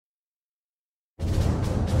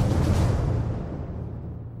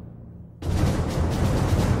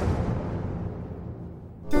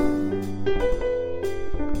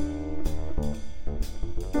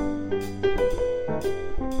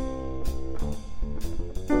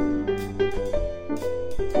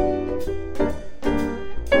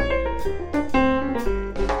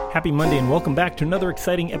Happy Monday and welcome back to another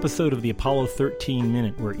exciting episode of the Apollo 13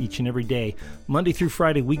 Minute, where each and every day, Monday through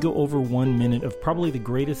Friday, we go over 1 minute of probably the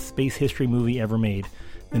greatest space history movie ever made,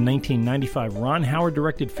 the 1995 Ron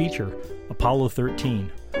Howard-directed feature, Apollo 13.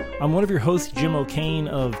 I'm one of your hosts, Jim O'Kane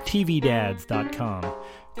of TVDads.com.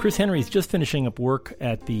 Chris Henry's just finishing up work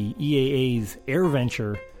at the EAA's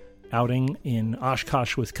AirVenture outing in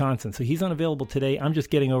Oshkosh, Wisconsin. So he's unavailable today. I'm just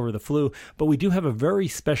getting over the flu, but we do have a very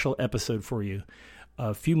special episode for you.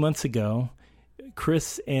 A few months ago,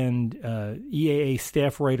 Chris and EAA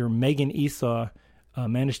staff writer Megan Esau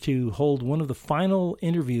managed to hold one of the final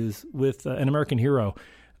interviews with an American hero,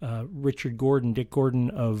 Dick Gordon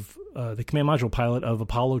of the command module pilot of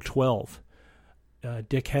Apollo 12.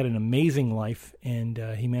 Dick had an amazing life, and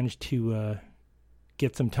he managed to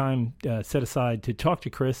get some time set aside to talk to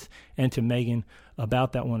Chris and to Megan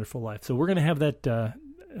about that wonderful life. So we're going to have that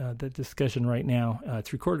discussion right now.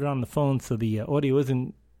 It's recorded on the phone, so the audio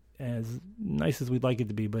isn't as nice as we'd like it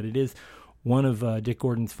to be, but it is one of Dick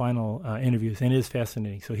Gordon's final interviews, and it is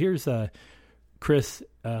fascinating. So here's Chris,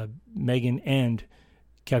 Megan, and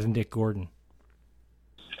Captain Dick Gordon.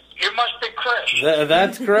 You must be Chris.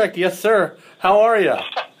 That's correct. Yes, sir. How are you?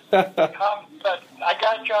 But I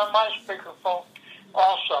got you on my speakerphone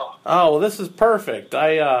also. Oh, well, this is perfect.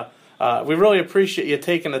 We really appreciate you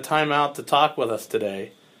taking the time out to talk with us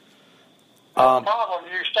today. No problem.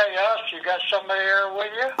 You say us. You got somebody here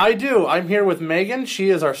with you? I do. I'm here with Megan. She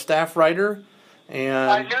is our staff writer.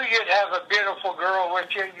 And I knew you'd have a beautiful girl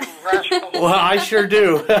with you, you rascal. Well, I sure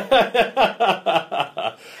do.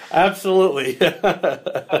 Absolutely.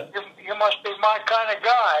 You must be my kind of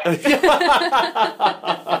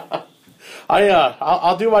guy.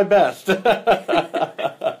 I'll do my best.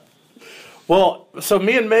 Well, so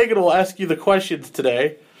me and Megan will ask you the questions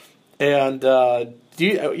today, and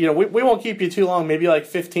we won't keep you too long. Maybe like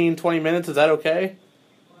 15, 20 minutes. Is that okay?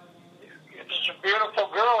 It's a beautiful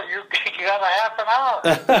girl. You got a half an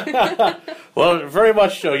hour. Well, very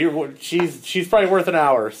much so. She's probably worth an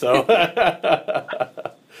hour. So,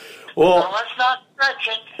 well, let's not stretch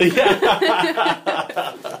it.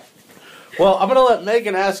 Yeah. Well, I'm going to let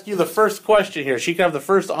Megan ask you the first question here. She can have the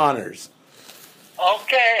first honors.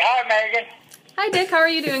 Okay. Hi, Megan. Hi, Dick. How are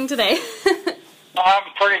you doing today? I'm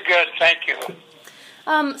pretty good, thank you.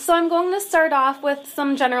 So I'm going to start off with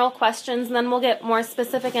some general questions, and then we'll get more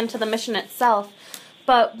specific into the mission itself.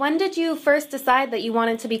 But when did you first decide that you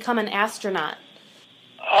wanted to become an astronaut?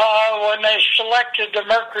 When they selected the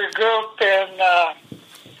Mercury group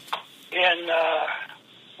in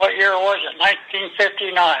what year was it?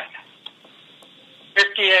 1959.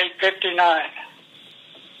 58, 59.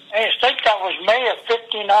 I think that was May of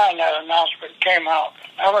 59 that announcement came out.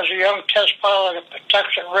 I was a young test pilot at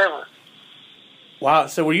Patuxent River. Wow,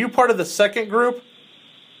 so were you part of the second group?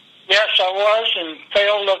 Yes, I was, and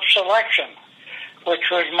failed of selection, which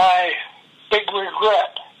was my big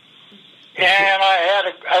regret. And I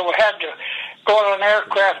had to go on an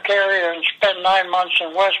aircraft carrier and spend 9 months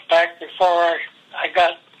in Westpac before I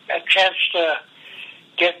got a chance to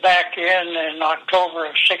get back in October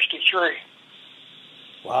of 63.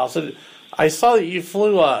 Wow, so I saw that you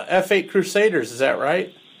flew F-8 Crusaders, is that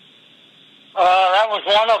right? That was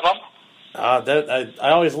one of them. I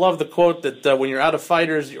always love the quote that when you're out of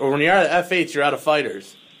fighters, or when you're out of F-8s, you're out of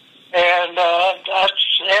fighters. And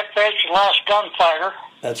that's F-8's last gunfighter.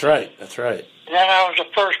 That's right, that's right. And then I was the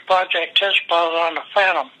first project test pilot on the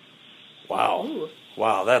Phantom. Wow. Ooh.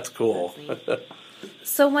 Wow, that's cool.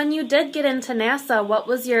 So when you did get into NASA, what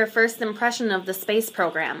was your first impression of the space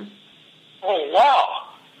program? Oh, wow.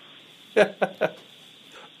 That's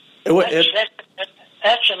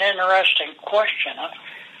an interesting question.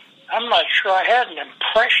 I'm not sure I had an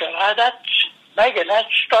impression. Megan,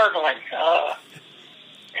 that's startling. I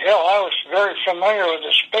was very familiar with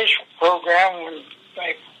the space program when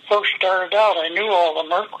I first started out. I knew all the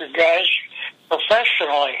Mercury guys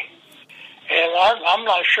professionally, and I'm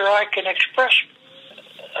not sure I can express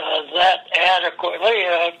that adequately.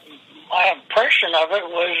 My impression of it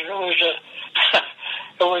was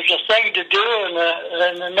it was a thing to do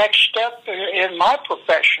in the next step in my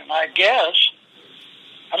profession, I guess.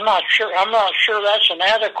 I'm not sure that's an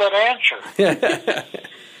adequate answer.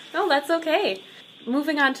 No, that's okay.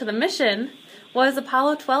 Moving on to the mission, was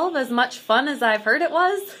Apollo 12 as much fun as I've heard it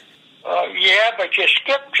was? Yeah, but you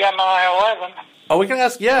skipped Gemini 11. Oh, we can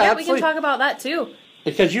ask, Yeah, we can talk about that too.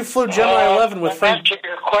 Because you flew Gemini 11 with Frank. To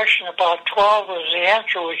your question about 12, the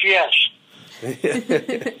answer was yes.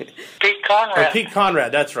 Pete Conrad. Oh, Pete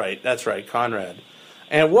Conrad, that's right, Conrad.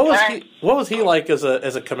 And what was he like as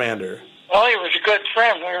a commander? Well, he was a good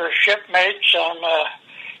friend. We were shipmates on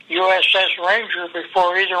USS Ranger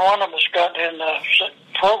before either one of us got in the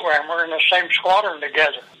programmer in the same squadron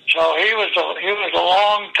together. So he was a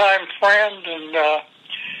long-time friend, and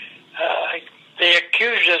they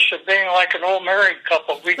accused us of being like an old married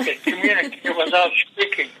couple. We could communicate without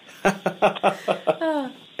speaking.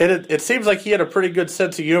 And it seems like he had a pretty good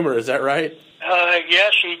sense of humor. Is that right?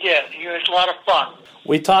 Yes, he did. He was a lot of fun.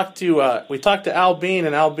 We talked to Al Bean,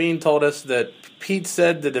 and Al Bean told us that Pete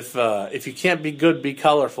said that if you can't be good, be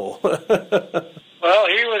colorful. Well,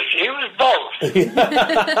 he was both.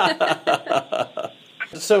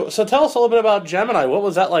 So tell us a little bit about Gemini. What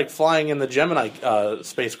was that like flying in the Gemini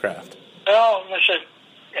spacecraft? Well, listen,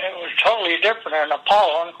 it was totally different than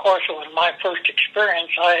Apollo, and of course it was my first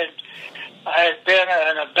experience. I had been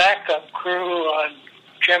in a backup crew on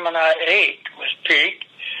Gemini 8 with Pete.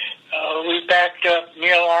 We backed up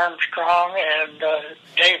Neil Armstrong and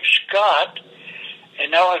Dave Scott,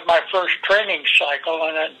 and that was my first training cycle.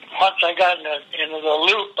 And then once I got into the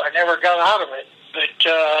loop, I never got out of it. But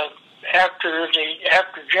after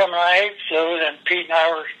Gemini 8 flew, then Pete and I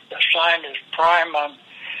were assigned as prime on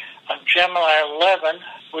Gemini 11.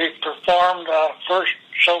 We performed first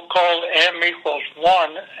so-called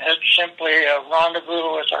M=1. It's simply a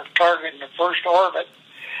rendezvous with our target in the first orbit,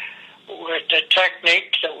 with the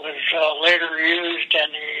technique that was later used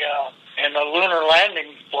in the lunar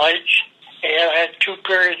landing flights. It had 2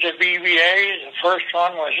 periods of EVA. The first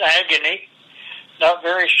one was agony, not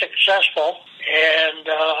very successful. And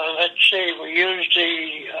let's see, we used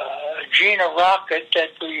the Agena rocket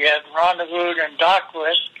that we had rendezvoused and docked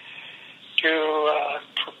with to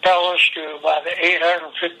propel us to about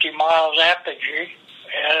 850 miles apogee.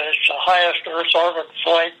 And it's the highest Earth orbit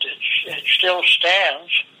flight. It still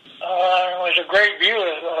stands. It was a great view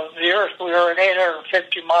of the Earth. We were at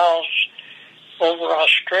 850 miles over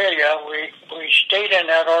Australia. We stayed in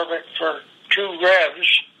that orbit for 2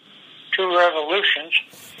 revolutions,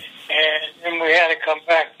 and then we had to come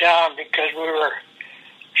back down because we were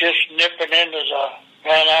just nipping into the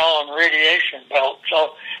Van Allen radiation belt.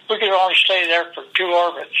 So we could only stay there for 2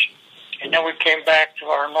 orbits, and then we came back to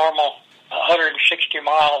our normal 160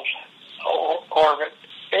 miles orbit.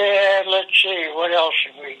 And let's see, what else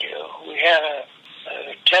did we do? We had a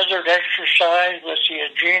tethered exercise with the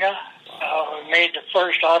Agena. We made the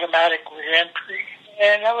first automatic reentry,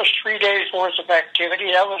 and that was 3 days worth of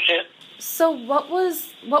activity. That was it. So what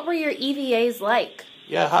were your EVAs like?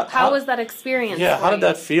 Yeah, how was that experience? Yeah, how did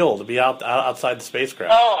that feel to be outside the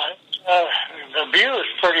spacecraft? Oh, the view is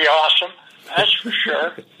pretty awesome. That's for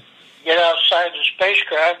sure. Get outside the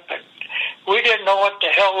spacecraft, but we didn't know what the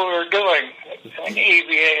hell we were doing in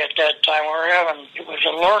EVA at that time. It was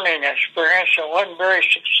a learning experience. It wasn't very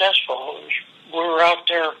successful. We were out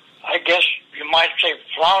there, I guess you might say,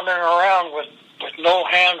 floundering around with no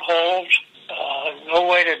handholds, no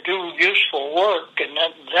way to do useful work, and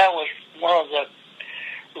that was one of the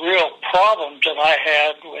real problems that I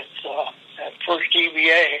had with that first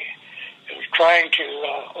EVA. It was trying to,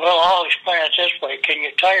 I'll explain it this way. Can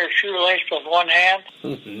you tie your shoelace with one hand?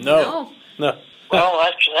 No. Well,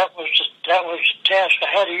 that was the task.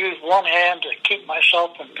 I had to use one hand to keep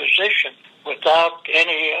myself in position without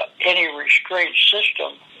any restraint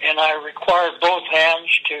system, and I required both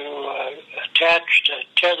hands to attach the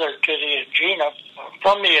tether to the Agena,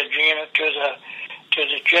 from the Agena to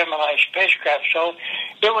the Gemini spacecraft. So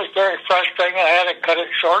it was very frustrating. I had to cut it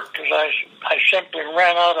short because I simply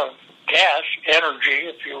ran out of gas, energy,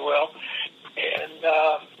 if you will, and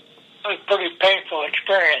it was a pretty painful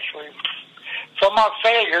experience. From our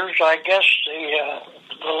failures, I guess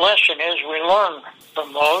the lesson is we learn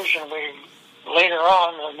from those, and we later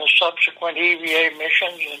on in the subsequent EVA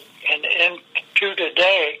missions and into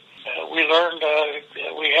today, we learned that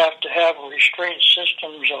we have to have restraint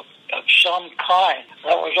systems of some kind.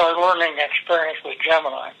 That was our learning experience with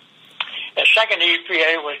Gemini. The second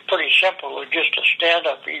EVA was pretty simple. It was just a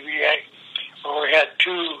stand-up EVA where we had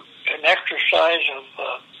an exercise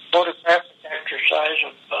of photographic exercise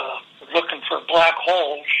of looking for black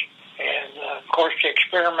holes. And, of course, the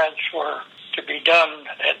experiments were to be done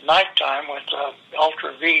at nighttime with the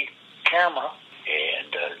Ultra-V camera.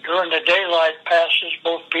 And during the daylight passes,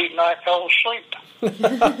 both Pete and I fell asleep.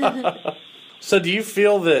 So do you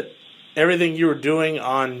feel that everything you were doing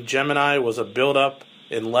on Gemini was a build-up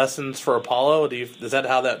in lessons for Apollo? Is that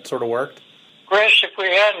how that sort of worked? Chris, if we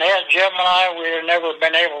hadn't had Gemini, we'd have never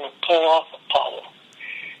been able to pull off Apollo.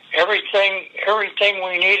 Everything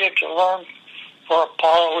we needed to learn for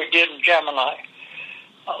Apollo, we did in Gemini.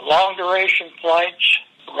 Long-duration flights,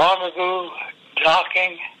 rendezvous,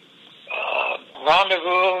 docking,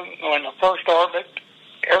 rendezvous in the first orbit.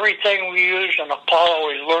 Everything we used in Apollo,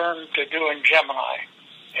 we learned to do in Gemini.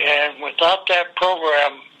 And without that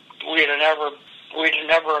program, we'd have never we'd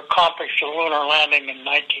never accomplished the lunar landing in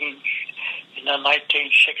the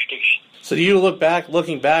 1960s. So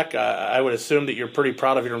looking back, I would assume that you're pretty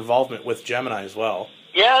proud of your involvement with Gemini as well.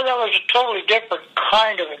 Yeah, that was a totally different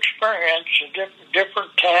kind of experience,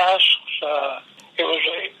 different tasks.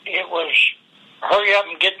 It was hurry up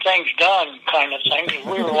and get things done kind of thing, because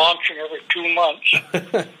we were launching every 2 months.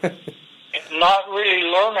 Not really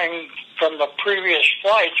learning from the previous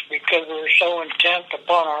flights because we were so intent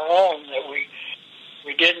upon our own that we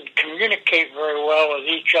didn't communicate very well with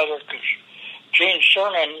each other, because Gene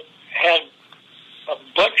Cernan had a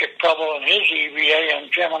bunch of trouble in his EVA on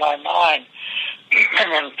Gemini 9.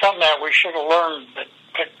 And from that we should have learned, but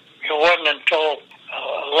it wasn't until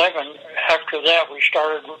 11 after that we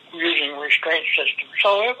started using restraint systems.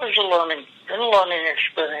 So it was a learning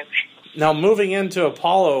experience. Now, moving into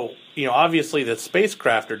Apollo, obviously the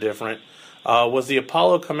spacecraft are different. Was the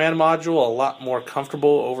Apollo command module a lot more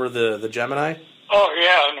comfortable over the Gemini? Oh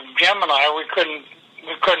yeah, in the Gemini we couldn't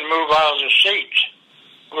move out of the seats.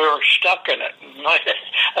 We were stuck in it,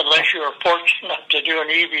 unless you were fortunate enough to do an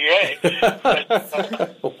EVA.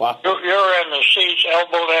 But, wow. You were in the seats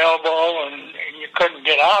elbow to elbow, and you couldn't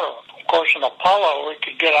get out of them. Of course, in Apollo, we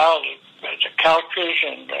could get out of the couches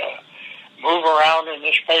and move around in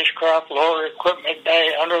the spacecraft, lower equipment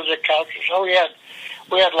bay, under the couches. So we had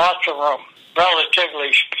lots of room,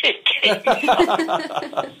 relatively speaking.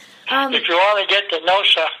 If you want to get to know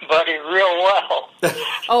somebody real well.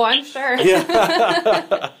 Oh, I'm sure.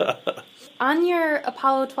 Yeah. On your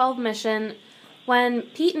Apollo 12 mission, when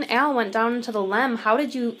Pete and Al went down into the LEM, how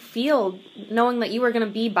did you feel knowing that you were going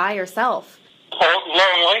to be by yourself? Oh,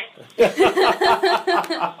 lonely.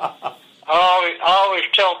 I always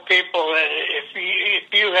tell people that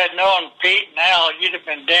if you had known Pete and Al, you'd have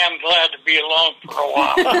been damn glad to be alone for a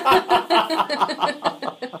while.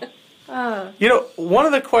 One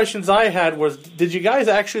of the questions I had was, did you guys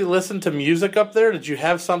actually listen to music up there? Did you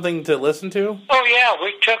have something to listen to? Oh yeah,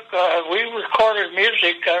 we recorded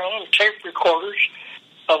music, little tape recorders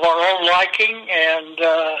of our own liking, and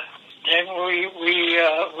then we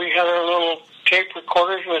had our little tape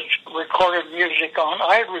recorders with recorded music on.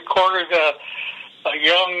 I had recorded a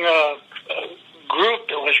young group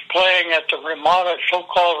that was playing at the Ramada,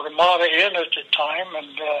 so-called Ramada Inn at the time,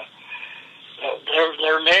 and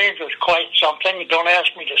their name was quite something. Don't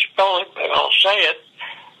ask me to spell it, but I'll say it.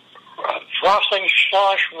 Frothing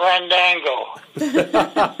Slosh Randango.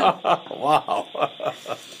 Wow.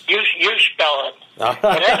 You spell it.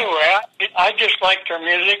 But anyway, I just liked their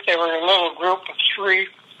music. They were a little group of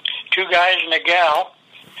two guys and a gal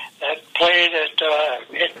that played at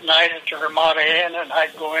night at the Ramada Inn, and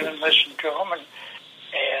I'd go in and listen to them.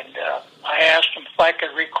 And I asked them if I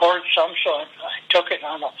could record some, so I took it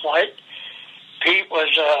on a flight. Pete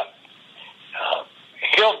was a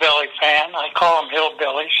hillbilly fan. I call them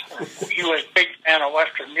hillbillies. He was a big fan of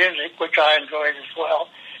Western music, which I enjoyed as well.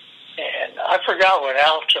 And I forgot what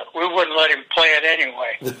Al took. We wouldn't let him play it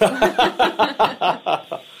anyway.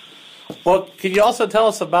 Well, can you also tell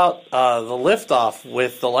us about the liftoff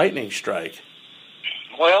with the lightning strike?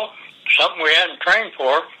 Well, something we hadn't trained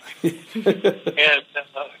for. And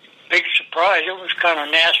big surprise. It was kind of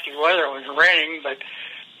nasty weather. It was raining, but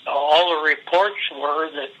all the reports were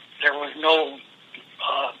that there was no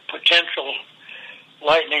potential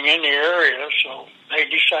lightning in the area, so they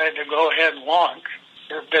decided to go ahead and launch.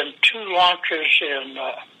 There have been two launches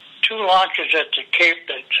at the Cape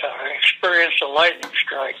that experienced a lightning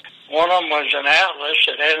strike. One of them was an Atlas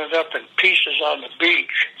that ended up in pieces on the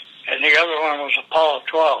beach, and the other one was Apollo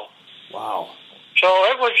 12. Wow. So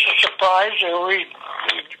it was a surprise.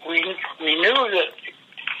 We knew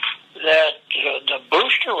that the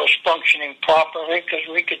booster was functioning properly because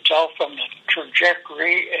we could tell from the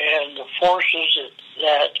trajectory and the forces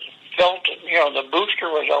that felt it. The booster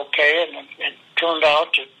was okay, and it turned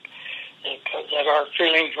out that our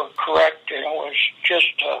feelings were correct. It was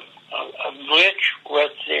just a glitch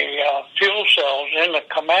with the fuel cells in the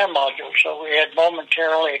command module, so we had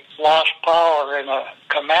momentarily lost power in the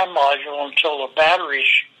command module until the batteries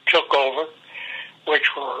took over, which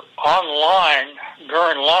were online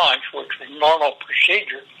during launch, which was normal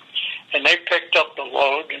procedure, and they picked up the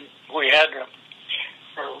load, and we had to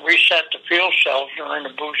reset the fuel cells during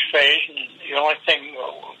the boost phase, and the only thing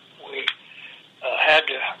we had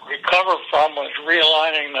to recover from was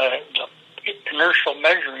realigning the inertial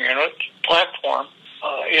measuring unit platform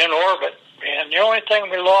in orbit. And the only thing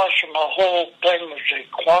we lost from the whole thing was the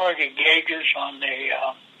quantity gauges on the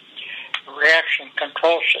reaction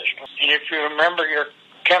control system. And if you remember your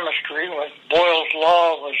chemistry, with Boyle's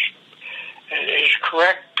law is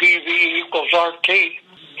correct, PV equals RT,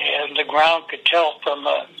 and the ground could tell from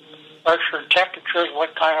the pressure, temperatures,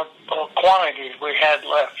 what kind of quantities we had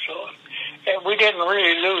left. So we didn't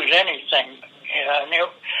really lose anything. And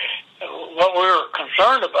what we were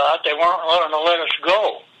concerned about, they weren't going to let us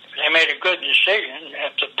go. They made a good decision.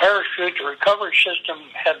 If the parachute, the recovery system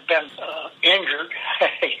had been injured,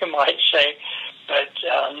 you might say, but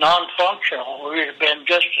non-functional, we would have been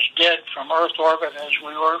just as dead from Earth orbit as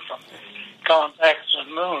we were from coming back to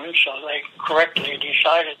the moon. So they correctly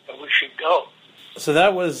decided that we should go. So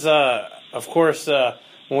that was, of course,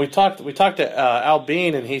 when we talked to Al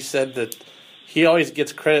Bean, and he said that he always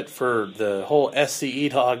gets credit for the whole SCE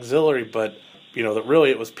to auxiliary, but that really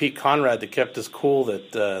it was Pete Conrad that kept us cool,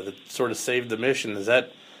 that sort of saved the mission. Is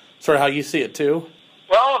that sort of how you see it too?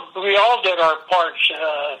 Well, we all did our parts.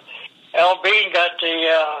 Al Bean got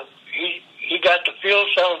he got the fuel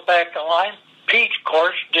cells back online. Pete, of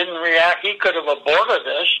course, didn't react. He could have aborted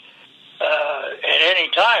us at any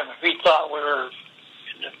time if he thought we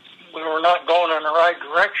were not going in the right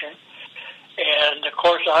direction. And of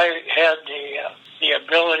course, I had the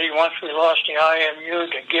ability, once we lost the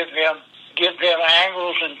IMU, to give him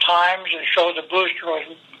angles and times and show the booster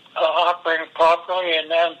was operating properly,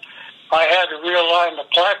 and then I had to realign the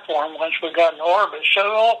platform once we got in orbit.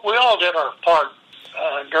 So we all did our part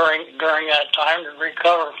during that time to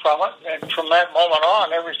recover from it, and from that moment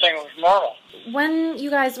on, everything was normal. When you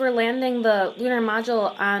guys were landing the lunar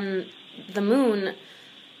module on the moon,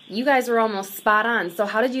 you guys were almost spot on. So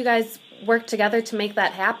how did you guys work together to make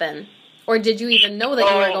that happen? Or did you even know that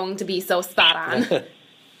you were going to be so spot on?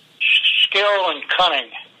 Skill and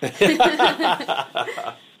cunning.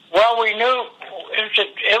 Well, we knew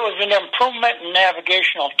it was an improvement in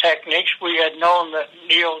navigational techniques. We had known that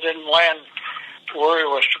Neil didn't land where he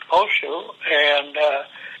was supposed to, and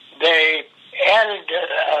they added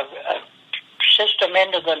a system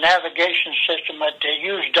into the navigation system that they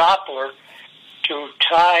used Doppler to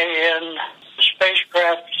tie in the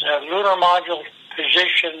spacecraft's lunar module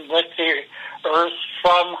position with the Earth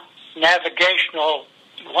from navigational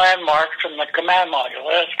landmarks from the command module.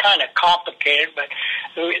 That's kind of complicated, but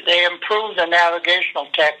they improved the navigational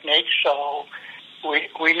techniques, so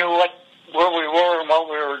we knew where we were and what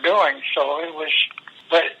we were doing. So it was,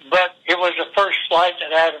 but it was the first flight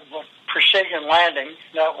that had precision landing.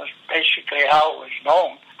 That was basically how it was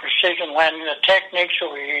known. Precision landing. The techniques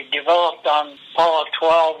that we developed on Apollo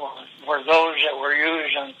 12 were those that were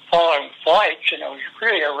used in following flights, and it was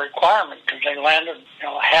really a requirement because they landed,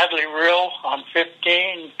 Hadley Rill on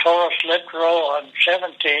 15, Taurus Littrow on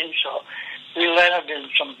 17. So we landed in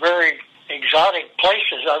some very exotic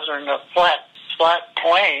places other than a flat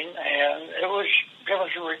plane, and it was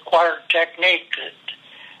a required technique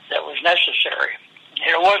that was necessary.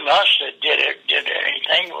 It wasn't us that did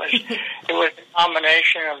anything. It was a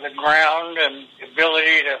combination of the ground and the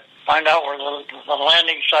ability to find out where the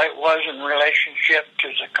landing site was in relationship to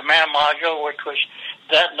the command module, which was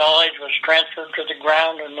that knowledge was transferred to the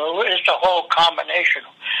ground, and it's a whole combination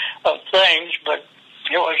of things. But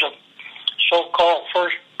it was a so-called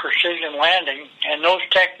first precision landing, and those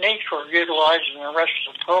techniques were utilized in the rest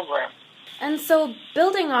of the program. And so,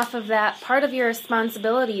 building off of that, part of your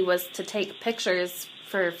responsibility was to take pictures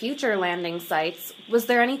for future landing sites. Was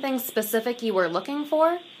there anything specific you were looking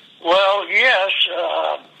for? Well, yes.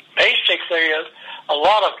 Basically, a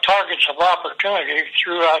lot of targets of opportunity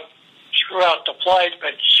throughout the flight,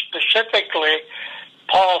 but specifically,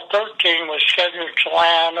 Apollo 13 was scheduled to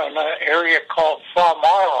land on an area called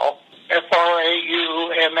Faumaro,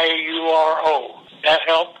 F-R-A-U-M-A-U-R-O. That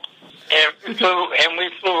helped? And we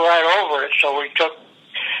flew right over it, so we took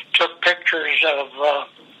pictures of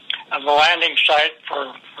the landing site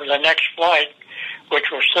for the next flight,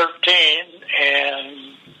 which was 13,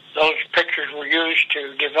 and those pictures were used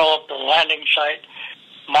to develop the landing site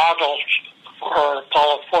models for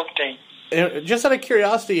Apollo 14. And just out of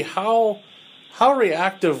curiosity, how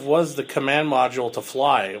reactive was the command module to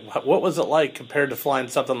fly? What was it like compared to flying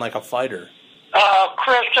something like a fighter?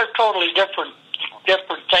 Chris, they're totally different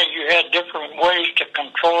things. You had different ways to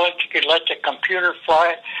control it. You could let the computer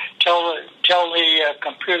fly it, tell the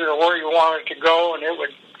computer where you wanted to go, and it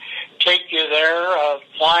would take you there.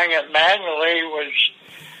 Flying it manually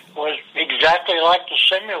was exactly like the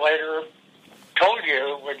simulator told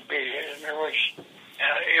you it would be. And it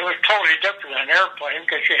was totally different than an airplane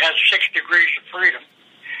because you had 6 degrees of freedom,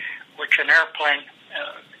 which an airplane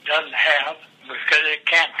doesn't have because it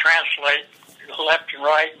can't translate left and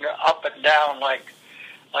right and up and down like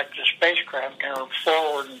the spacecraft,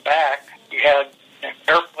 forward and back. An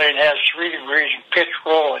airplane has 3 degrees of pitch,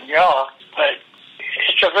 roll, and yaw, but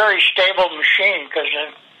it's a very stable machine because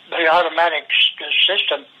the automatic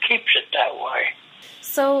system keeps it that way.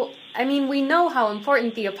 So, I mean, we know how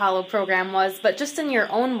important the Apollo program was, but just in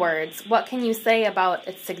your own words, what can you say about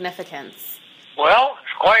its significance? Well,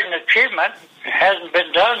 it's quite an achievement. It hasn't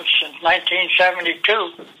been done since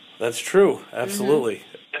 1972. That's true. Absolutely.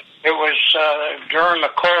 It was during the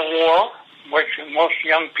Cold War, which most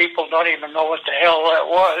young people don't even know what the hell that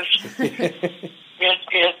was.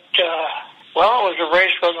 Well, it was a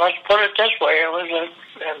race, but let's put it this way. It was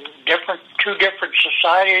two different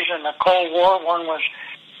societies in the Cold War. One was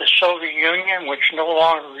the Soviet Union, which no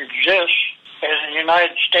longer exists, and the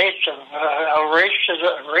United States, a race to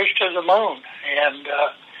the moon. And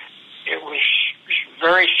it was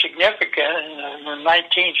very significant in the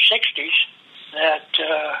 1960s that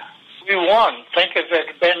we won. Think if it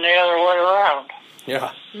had been the other way around.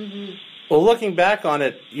 Yeah. Mm-hmm. Well, looking back on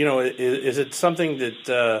it, is it something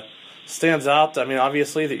that stands out? I mean,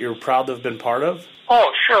 obviously, that you're proud to have been part of?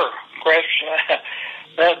 Oh, sure, Chris.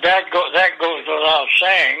 That goes without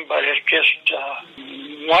saying, but it's just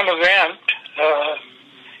one event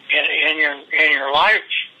in your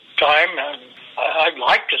lifetime, and I'd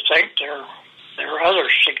like to think there are other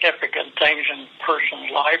significant things in a person's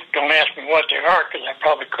life. Don't ask me what they are, because I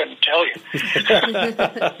probably couldn't tell you.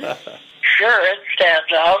 Sure, it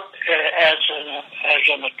stands out as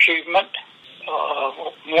an achievement,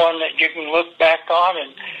 one that you can look back on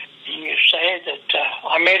and you say that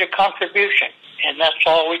I made a contribution, and that's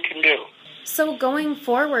all we can do. So going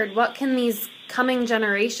forward, what can these coming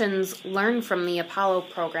generations learn from the Apollo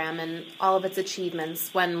program and all of its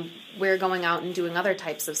achievements when we're going out and doing other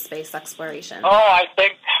types of space exploration? Oh, I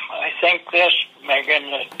think this, Megan,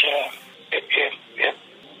 that if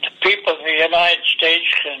the people of the United States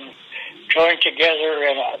can join together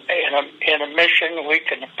in a mission, we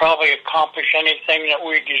can probably accomplish anything that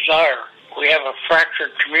we desire. We have a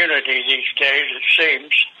fractured community these days, it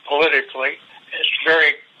seems, politically. It's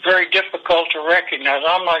very, very difficult to recognize.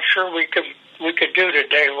 I'm not sure we could do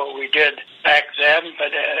today what we did back then,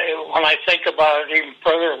 but when I think about it even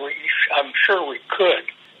further, I'm sure we could,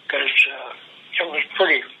 because it was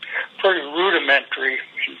pretty rudimentary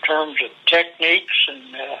in terms of techniques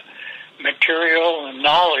and material and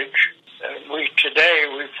knowledge. Today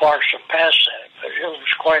we far surpassed that, but it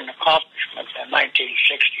was quite an accomplishment in the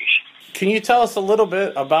 1960s. Can you tell us a little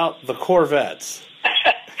bit about the Corvettes?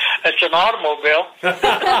 It's an automobile.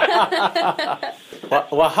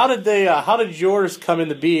 Well, how did yours come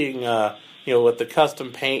into being? With the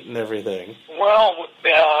custom paint and everything. Well,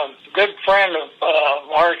 a good friend of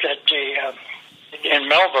ours in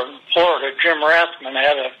Melbourne, Florida, Jim Rathman,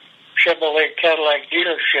 had a Chevrolet Cadillac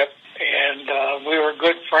dealership, and we were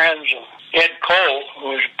good friends of Ed Cole, who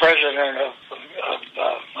was president of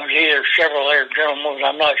either Chevrolet or General Motors,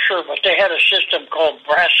 I'm not sure, but they had a system called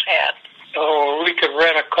Brass Hat. So we could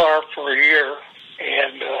rent a car for a year,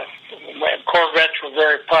 and Corvettes were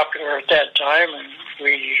very popular at that time, and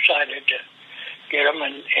we decided to get them,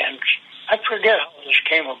 and I forget how this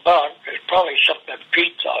came about. It's probably something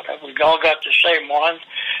Pete thought of. We all got the same one.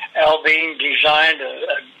 Al Bean designed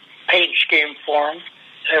a paint scheme for them.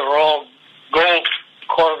 They were all gold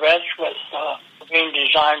Corvettes with Bean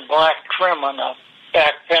designed black trim on the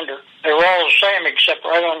back fender. They were all the same, except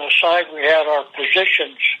right on the side we had our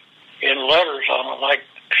positions in letters on it, like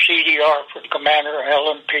CDR for commander,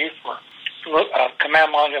 LMP for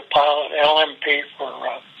command module pilot, LMP for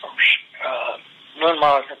moon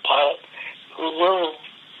monitor pilot, who were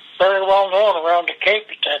very well known around the Cape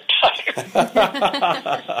at that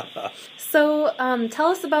time. So tell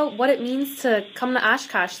us about what it means to come to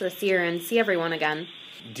Oshkosh this year and see everyone again.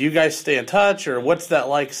 Do you guys stay in touch, or what's that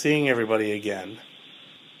like seeing everybody again?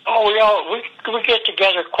 Oh, we get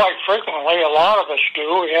together quite frequently. A lot of us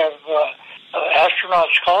do. We have an astronaut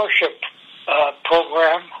scholarship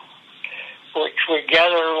program, which we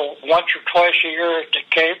gather once or twice a year at the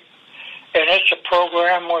Cape. And it's a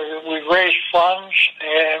program where we raise funds,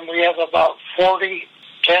 and we have about 40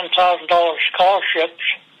 $10,000 scholarships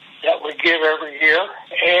that we give every year.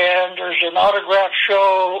 And there's an autograph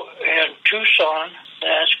show in Tucson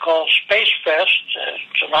that's called Space Fest.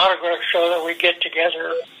 It's an autograph show that we get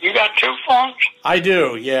together. You got two phones? I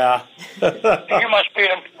do, yeah. You must be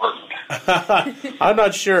important. I'm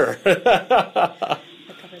not sure. But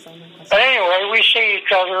anyway, we see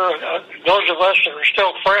each other, those of us that are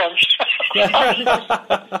still friends.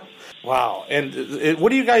 Wow. And what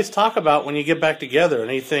do you guys talk about when you get back together?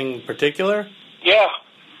 Anything particular? Yeah.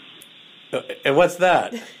 And what's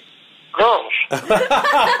that? Girls.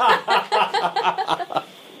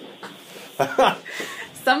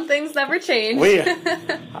 Some things never change.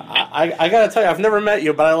 I got to tell you, I've never met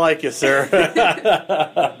you, but I like you, sir.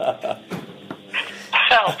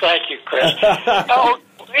 Oh, thank you, Chris. No,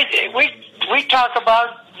 we talk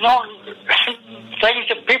about things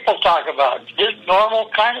that people talk about, just normal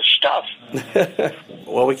kind of stuff.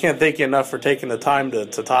 Well, we can't thank you enough for taking the time to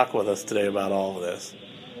talk with us today about all of this.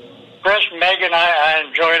 Chris, Megan, I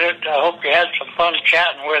enjoyed it. I hope you had some fun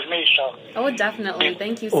chatting with me. Oh, definitely.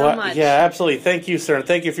 Thank you so much. Yeah, absolutely. Thank you, sir, and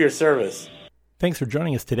thank you for your service. Thanks for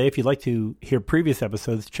joining us today. If you'd like to hear previous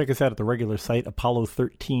episodes, check us out at the regular site,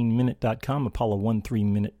 apollo13minute.com,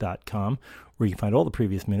 apollo13minute.com, where you can find all the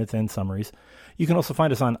previous minutes and summaries. You can also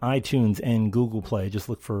find us on iTunes and Google Play. Just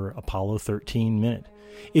look for Apollo 13 Minute.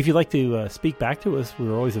 If you'd like to speak back to us,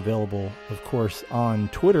 we're always available, of course, on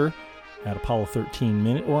Twitter at Apollo 13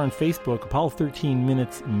 Minute or on Facebook, Apollo 13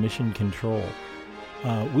 Minutes Mission Control.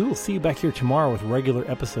 We will see you back here tomorrow with regular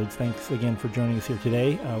episodes. Thanks again for joining us here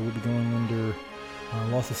today. We'll be going under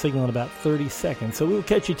loss of signal in about 30 seconds. So we'll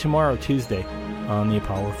catch you tomorrow, Tuesday, on the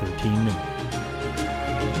Apollo 13 Minute.